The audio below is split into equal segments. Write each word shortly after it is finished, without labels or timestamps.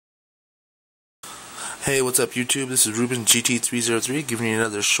Hey, what's up YouTube? This is Ruben GT303 giving you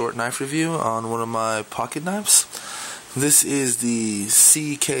another short knife review on one of my pocket knives. This is the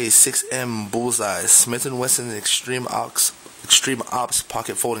CK6M Bullseye Smith & Wesson Extreme Ops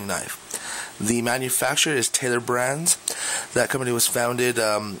pocket folding knife. The manufacturer is Taylor Brands. That company was founded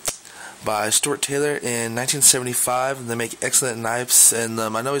by Stuart Taylor in 1975. They make excellent knives, and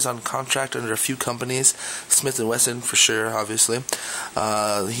I know he's on contract under a few companies, Smith & Wesson for sure, obviously.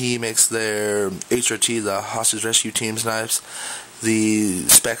 He makes their HRT, the Hostage Rescue Team's knives, the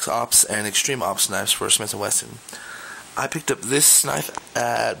Specs Ops and Extreme Ops knives for Smith & Wesson. I picked up this knife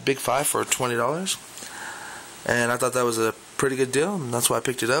at Big Five for $20, and I thought that was a pretty good deal, and that's why I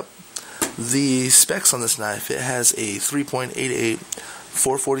picked it up. The specs on this knife: it has a 3.88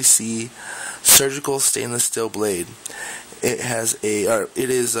 440C surgical stainless steel blade. It is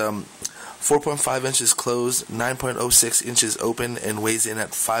 4.5 inches closed, 9.06 inches open, and weighs in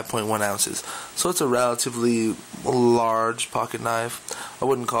at 5.1 ounces. So it's a relatively large pocket knife. I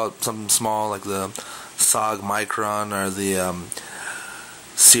wouldn't call it something small like the SOG Micron or the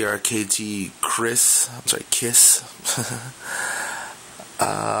CRKT KISS.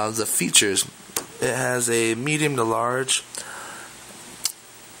 The features: it has a medium to large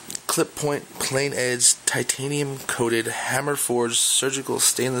clip point plain edge titanium coated hammer forged surgical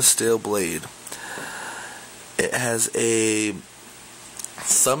stainless steel blade. It has a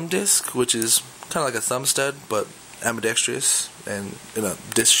thumb disc, which is kind of like a thumb stud but ambidextrous and in a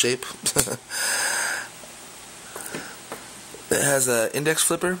disc shape. It has an index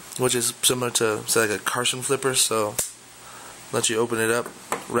flipper, which is similar to, say, like a Carson flipper, so lets you open it up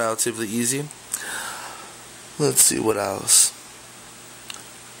relatively easy. Let's see what else.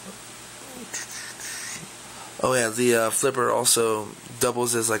 Oh yeah, the flipper also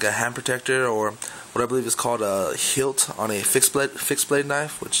doubles as like a hand protector, or what I believe is called a hilt on a fixed blade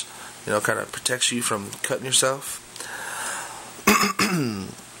knife, which, you know, kind of protects you from cutting yourself.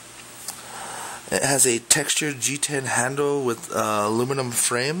 It has a textured G10 handle with aluminum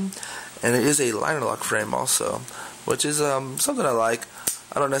frame, and it is a liner lock frame also, which is something I like.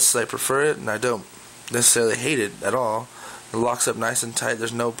 I don't necessarily prefer it, and I don't necessarily hate it at all. It locks up nice and tight.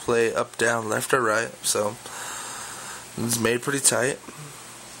 There's no play up, down, left, or right, so it's made pretty tight.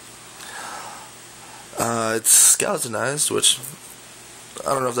 It's skeletonized, which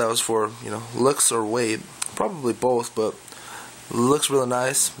I don't know if that was for, you know, looks or weight. Probably both, but looks really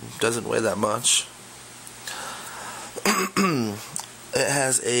nice. Doesn't weigh that much. It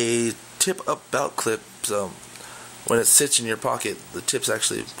has a tip-up belt clip, so when it sits in your pocket, the tip's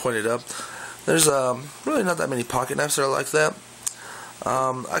actually pointed up. There's really not that many pocket knives that are like that.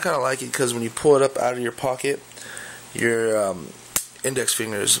 I kind of like it because when you pull it up out of your pocket, your index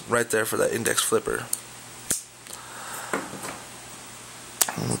finger is right there for that index flipper.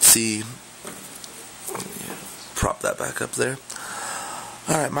 Let's see. Let me prop that back up there.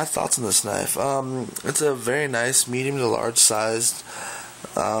 Alright, my thoughts on this knife. It's a very nice medium to large sized,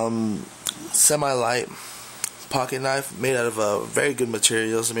 semi-light pocket knife made out of very good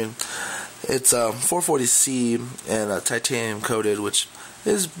materials. I mean, it's 440C and titanium coated, which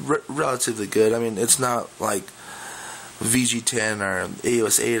is relatively good. I mean, it's not like VG10 or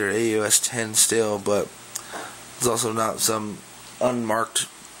AUS 8 or AUS 10 still, but it's also not some unmarked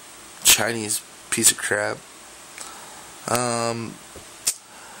Chinese piece of crap.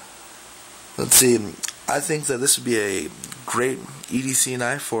 Let's see. I think that this would be a great EDC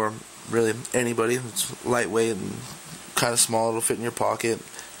knife for really anybody. It's lightweight and kind of small. It'll fit in your pocket.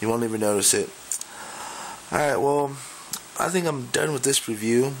 You won't even notice it. Alright, well, I think I'm done with this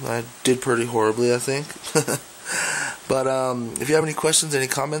review. I did pretty horribly, I think. But if you have any questions, any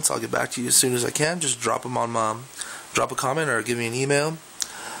comments, I'll get back to you as soon as I can. Just drop them on drop a comment or give me an email.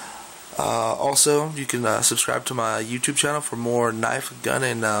 Also, you can subscribe to my YouTube channel for more knife, gun,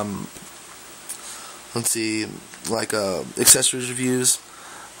 and let's see, like accessories reviews.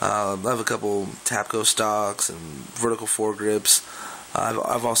 I have a couple Tapco stocks and vertical foregrips.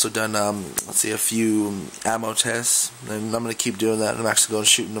 I've also done let's see, a few ammo tests, and I'm going to keep doing that. I'm actually going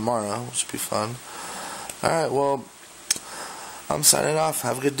shooting tomorrow, which should be fun. Alright, well, I'm signing off.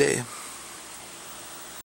 Have a good day.